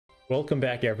Welcome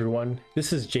back everyone,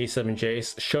 this is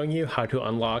J7Jace showing you how to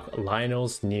unlock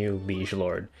Lionel's new Liege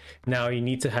Lord. Now you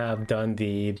need to have done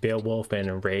the Beowulf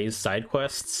and Reis side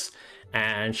quests,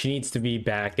 and she needs to be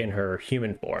back in her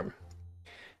human form.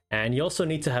 And you also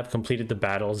need to have completed the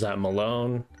battles at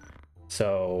Malone,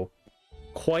 so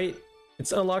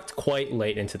it's unlocked quite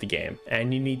late into the game.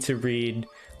 And you need to read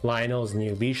Lionel's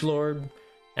new Liege Lord,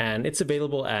 and it's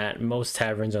available at most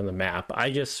taverns on the map. I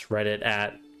just read it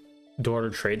at Door to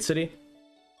Trade City,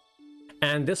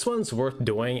 and this one's worth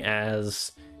doing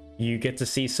as you get to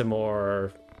see some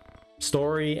more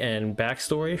story and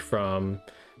backstory from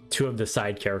two of the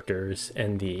side characters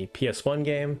in the PS1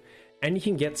 game, and you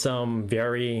can get some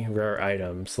very rare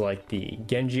items like the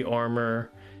Genji armor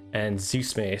and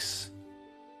Zeus mace,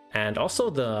 and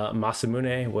also the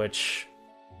Masamune, which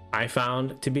I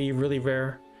found to be really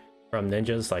rare from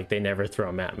ninjas. Like, they never throw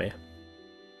them at me.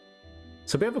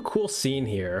 So we have a cool scene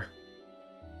here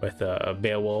with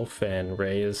Beowulf and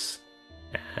Reis,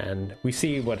 and we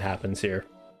see what happens here.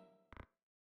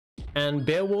 And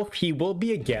Beowulf, he will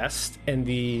be a guest in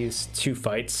these two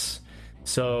fights.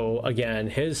 So again,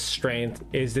 his strength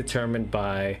is determined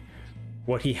by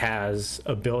what he has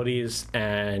abilities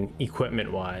and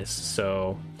equipment wise.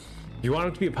 So if you want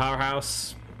him to be a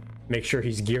powerhouse, make sure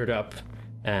he's geared up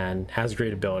and has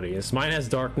great abilities. Mine has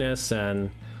darkness and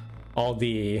all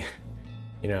the,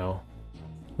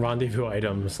 rendezvous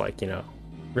items like,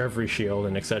 Reverie Shield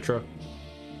and etc.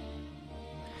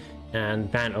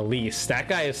 And man, Elise, that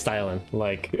guy is styling.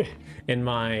 Like, in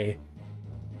one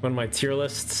of my tier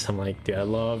lists, I'm like, dude, I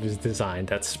love his design.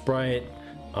 That sprite,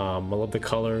 I love the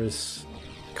colors,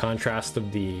 contrast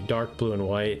of the dark blue and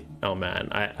white. Oh man,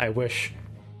 I wish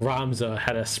Ramza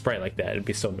had a sprite like that. It'd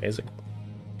be so amazing.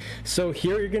 So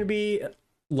here you're going to be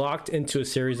locked into a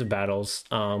series of battles.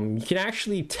 You can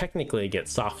actually technically get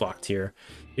soft locked here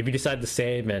if you decide to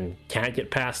save and can't get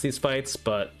past these fights,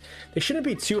 but they shouldn't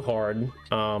be too hard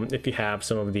if you have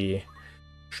some of the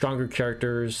stronger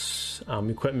characters,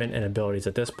 equipment, and abilities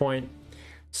at this point.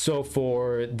 So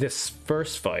for this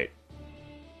first fight,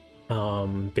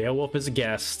 Beowulf is a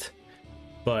guest,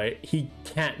 but he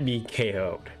can't be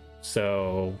KO'd,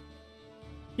 so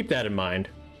keep that in mind.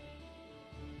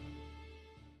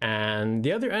 And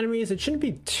the other enemies, it shouldn't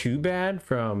be too bad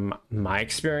from my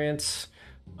experience.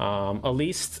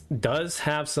 Elise does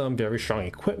have some very strong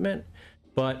equipment,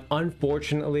 but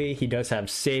unfortunately he does have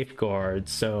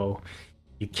safeguards, so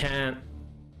you can't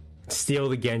steal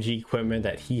the Genji equipment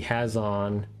that he has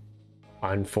on,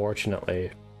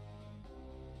 unfortunately.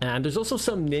 And there's also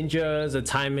some ninjas, a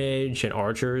time mage, and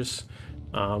archers,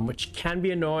 which can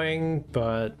be annoying,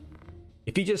 but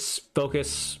if you just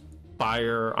focus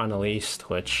fire on Elise,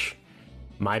 which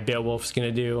my Beowulf's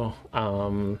gonna do,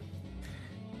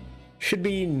 should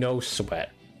be no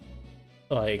sweat.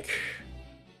 Like,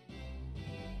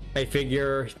 I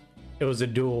figure it was a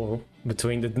duel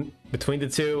between the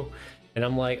two, and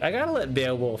I'm like, I gotta let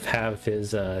Beowulf have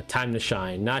his time to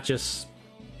shine, not just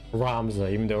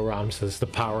Ramza, even though Ramza's the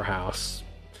powerhouse.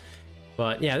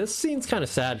 But yeah, this scene's kind of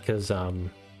sad because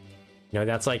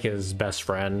that's like his best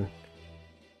friend,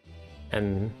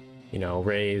 and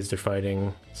Reis, they're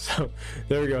fighting. So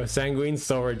there we go, Sanguine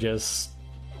Sword just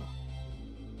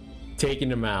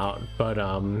taking him out. But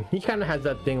he kind of has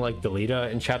that thing like Delita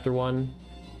in chapter 1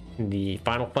 in the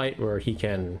final fight where he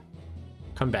can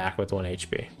come back with 1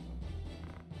 HP.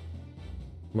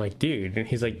 I'm like, dude, and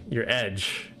he's like, your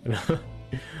edge.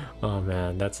 Oh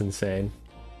man, that's insane.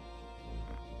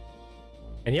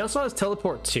 And he also has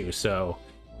teleport too, so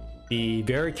be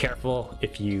very careful.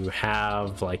 If you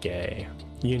have like a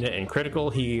unit in critical,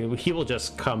 he will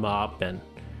just come up and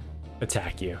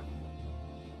attack you.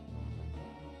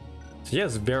 So he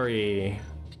has very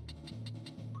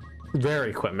rare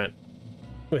equipment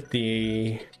with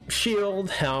the shield,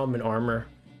 helm, and armor.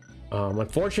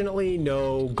 Unfortunately,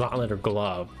 no gauntlet or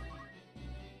glove.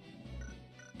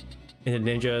 And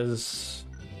the ninjas,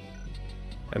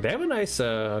 and they have a nice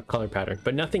color pattern,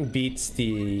 but nothing beats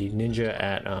the ninja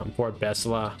at Fort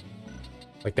Besla.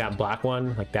 Like that black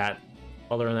one, like that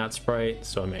color on that sprite,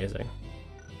 so amazing.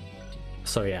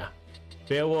 So yeah,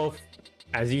 Beowulf,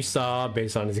 as you saw,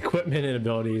 based on his equipment and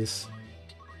abilities,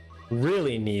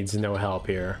 really needs no help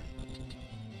here.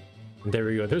 And there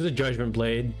we go, there's a Judgment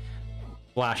Blade.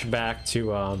 Flashback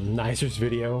to Nicer's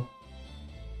video.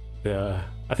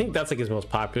 I think that's like his most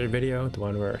popular video, the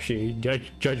one where she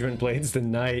Judgment Blades the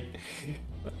knight.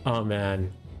 Oh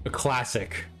man, a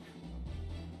classic,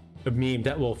 a meme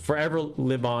that will forever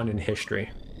live on in history.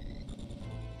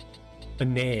 A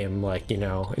name like, in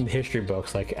the history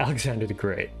books, like Alexander the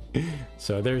Great.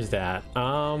 So there's that.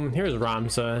 Here's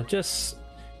Ramza, just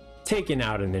taking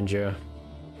out a ninja.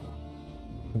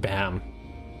 Bam.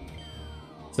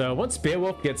 So once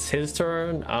Beowulf gets his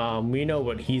turn, we know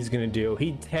what he's gonna do.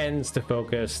 He tends to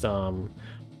focus on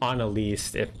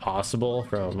Elise if possible,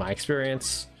 from my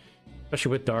experience,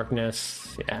 especially with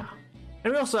darkness. Yeah,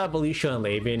 and we also have Alicia and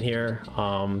Lavian here.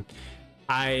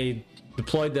 I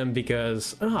deployed them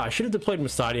because I should have deployed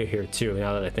Masadia here too,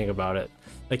 now that I think about it.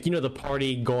 Like, you know, the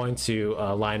party going to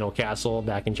Lionel Castle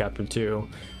back in chapter 2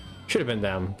 should have been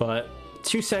them, but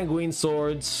 2 sanguine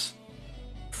swords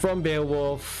from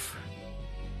Beowulf,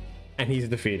 and he's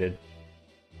defeated.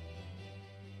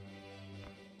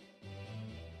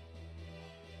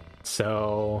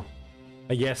 So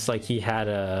I guess like he had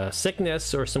a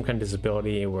sickness or some kind of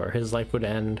disability where his life would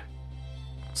end.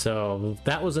 So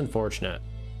that was unfortunate.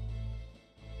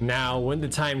 Now, when the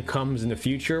time comes in the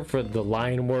future for the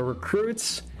Lion War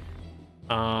recruits,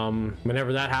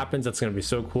 whenever that happens, that's going to be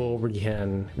so cool. We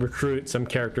can recruit some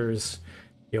characters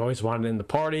you always wanted in the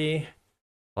party,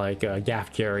 like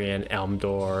Gafgarian,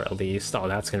 Elmdor, Elise. Oh,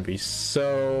 that's going to be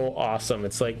so awesome.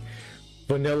 It's like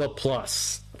vanilla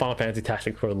plus Final Fantasy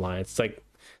Tactics for the Lion. It's like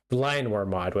the Lion War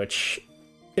mod, which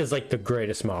is like the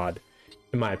greatest mod,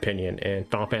 in my opinion, in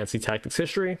Final Fantasy Tactics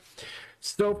history.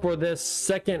 So for this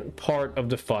second part of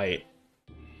the fight,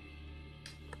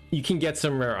 you can get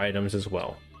some rare items as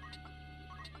well.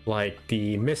 Like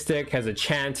the Mystic has a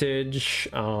Chantage.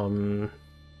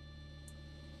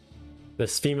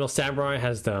 This female samurai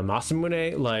has the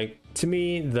Masamune. Like, to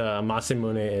me, the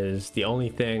Masamune is the only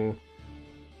thing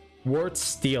worth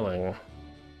stealing,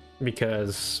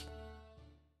 because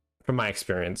from my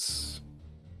experience,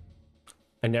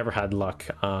 I never had luck.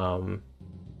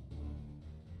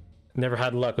 Never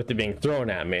had luck with it being thrown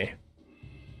at me.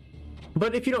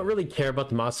 But if you don't really care about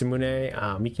the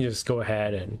Masamune, you can just go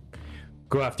ahead and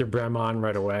go after Bremon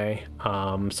right away.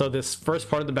 So this first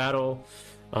part of the battle,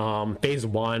 phase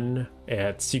 1,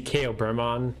 it's you KO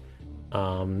Bremon.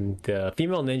 The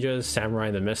female ninjas, samurai,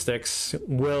 and the mystics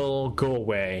will go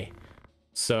away.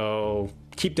 So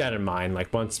keep that in mind,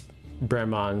 like once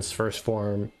Bremon's first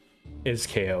form is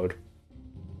KO'd.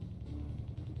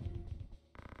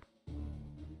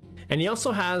 And he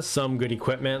also has some good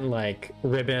equipment like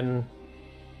ribbon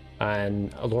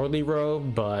and a lordly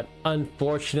robe, but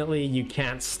unfortunately you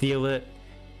can't steal it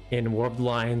in War of the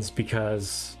Lions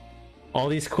because all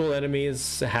these cool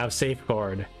enemies have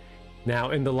safeguard.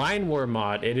 Now in the Lion War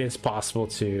mod, it is possible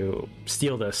to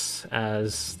steal this,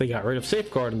 as they got rid of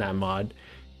safeguard in that mod.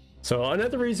 So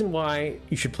another reason why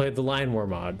you should play the Lion War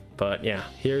mod. But yeah,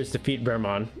 here's Defeat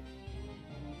Bremon.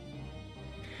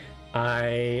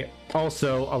 I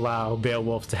also allow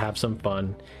Beowulf to have some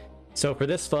fun. So for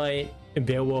this fight,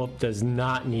 Beowulf does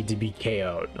not need to be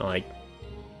KO'd.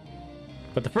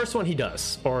 But the first one he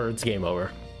does, or it's game over.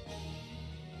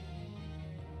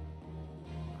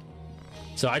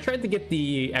 So I tried to get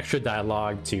the extra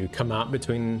dialogue to come out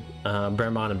between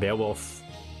Bremon and Beowulf.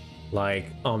 Like,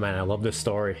 oh man, I love this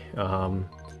story.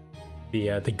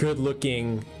 The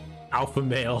good-looking alpha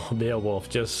male Beowulf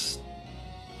just...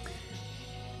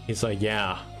 He's like,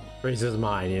 yeah, Reis is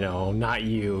mine, you know, not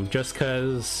you. Just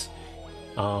because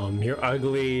you're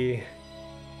ugly,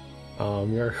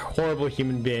 you're a horrible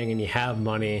human being, and you have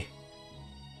money,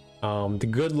 the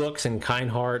good looks and kind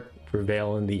heart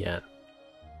prevail in the end.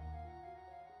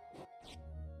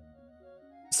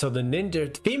 So the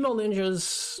female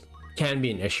ninjas can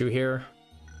be an issue here.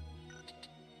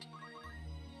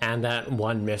 And that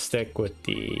one mystic with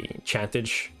the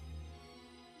Chantage.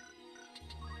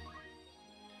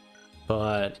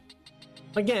 But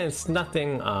again, it's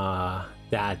nothing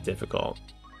that difficult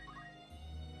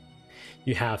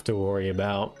you have to worry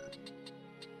about.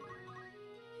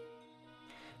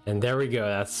 And there we go,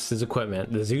 that's his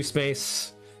equipment, the Zeus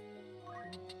Mace.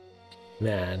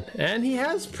 Man, and he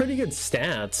has pretty good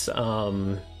stats.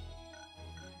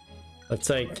 It's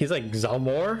like he's like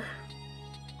Zalmor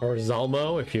or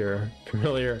Zalmo if you're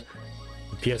familiar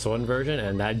with the PS1 version,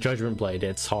 and that Judgment Blade,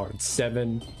 it's hard,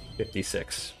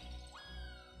 756.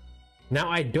 Now,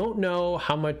 I don't know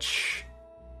how much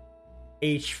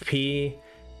HP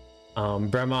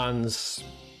Bremon's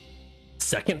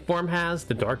second form has,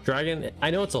 the Dark Dragon.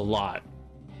 I know it's a lot,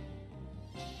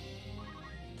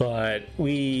 but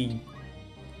we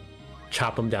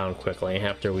chop them down quickly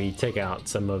after we take out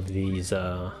some of these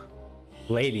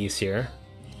ladies here.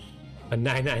 A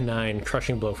 999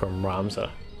 crushing blow from Ramza,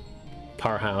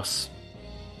 powerhouse.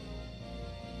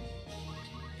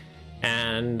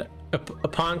 And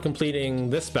upon completing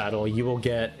this battle, you will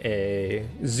get a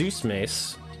Zeus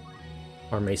Mace,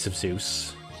 or Mace of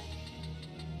Zeus,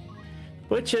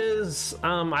 which is,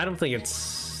 I don't think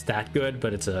it's that good,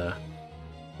 but it's a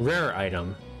rare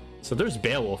item. So there's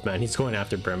Beowulf, man. He's going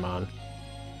after Brimon.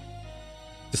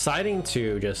 Deciding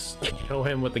to just kill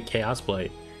him with the Chaos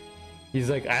Blade. He's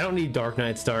like, I don't need Dark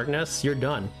Knight's darkness. You're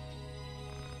done.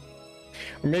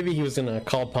 Or maybe he was gonna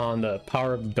call upon the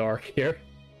power of the dark here.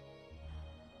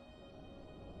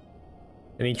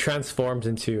 And he transforms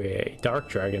into a dark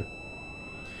dragon.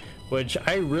 Which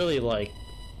I really like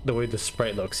the way the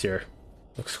sprite looks here.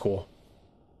 Looks cool.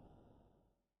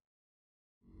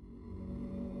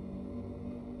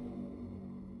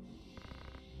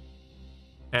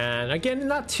 And again,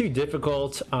 not too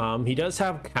difficult. He does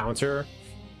have counter.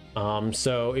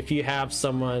 So if you have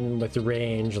someone with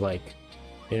range, like,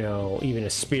 you know, even a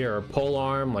spear or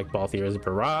polearm, like Balthier's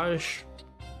Barrage,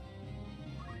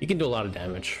 you can do a lot of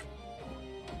damage.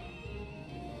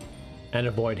 And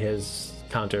avoid his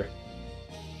counter.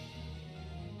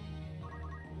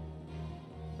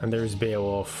 And there's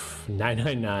Beowulf,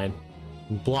 999,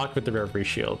 blocked with the Reverie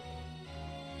Shield.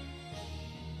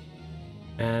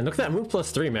 And look at that move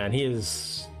 +3, man. He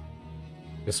is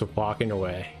just walking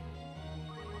away.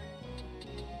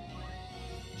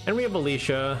 And we have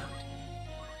Alicia,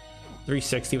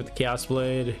 360 with the Chaos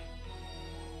Blade.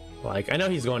 Like, I know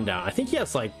he's going down. I think he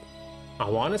has like, I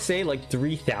want to say like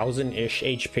 3,000-ish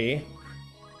HP.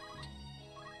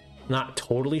 Not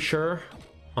totally sure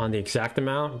on the exact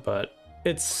amount, but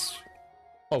it's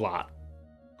a lot.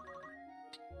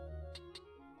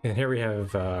 And here we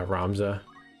have Ramza.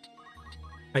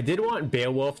 I did want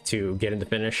Beowulf to get in the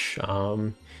finish.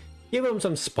 Give him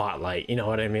some spotlight, you know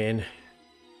what I mean?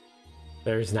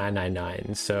 There's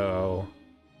 999. So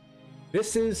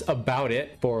this is about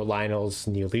it for Lionel's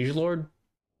new Liege Lord.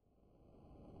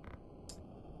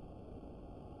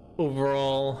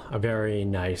 Overall, a very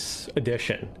nice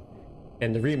addition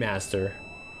and the remaster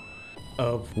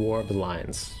of War of the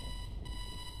Lions.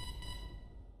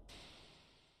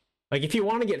 Like, if you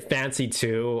want to get fancy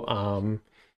too,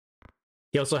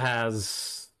 he also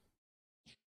has...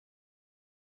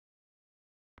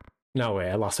 No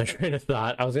way, I lost my train of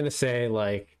thought. I was gonna say,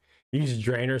 like, use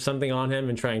Drain or something on him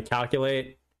and try and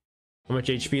calculate how much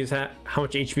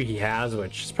HP he has,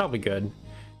 which is probably good.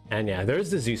 And yeah,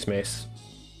 there's the Zeus Mace.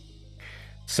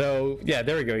 So yeah,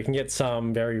 there we go. You can get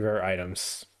some very rare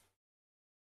items.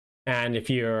 And if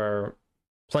you're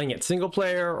playing it single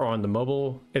player or on the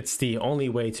mobile, it's the only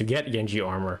way to get Genji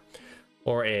armor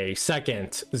or a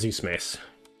second Zeus Mace.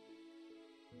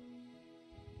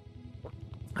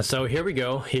 So here we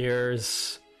go.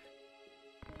 Here's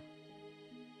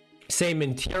same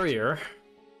interior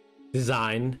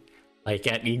design like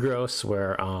at Egros,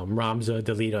 where Ramza,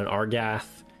 Delita, and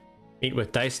Argath meet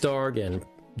with Dice Dog and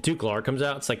Duke Lar comes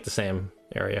out. It's like the same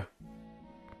area.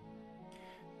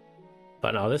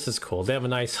 But no, this is cool. They have a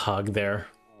nice hug there.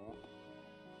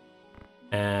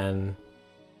 And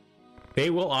they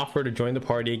will offer to join the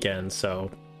party again, so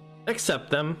accept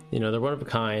them. You know, they're one of a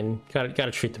kind.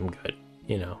 Gotta treat them good.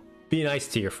 You know, be nice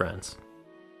to your friends.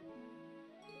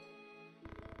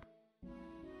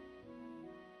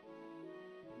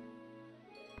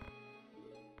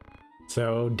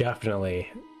 So definitely,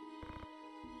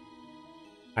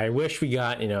 I wish we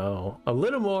got, you know, a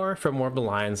little more from War of the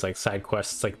Lions, like side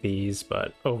quests like these,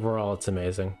 but overall it's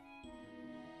amazing.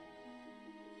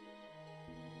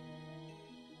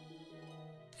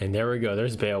 And there we go,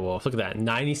 there's Beowulf. Look at that,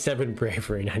 97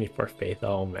 bravery, 94 faith.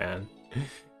 Oh man.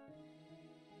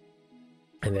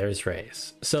 And there's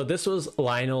Reis. So this was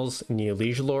Lionel's new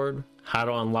Liege Lord, how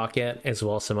to unlock it, as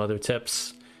well as some other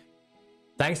tips.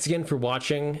 Thanks again for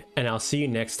watching, and I'll see you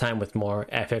next time with more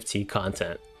FFT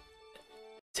content.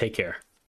 Take care.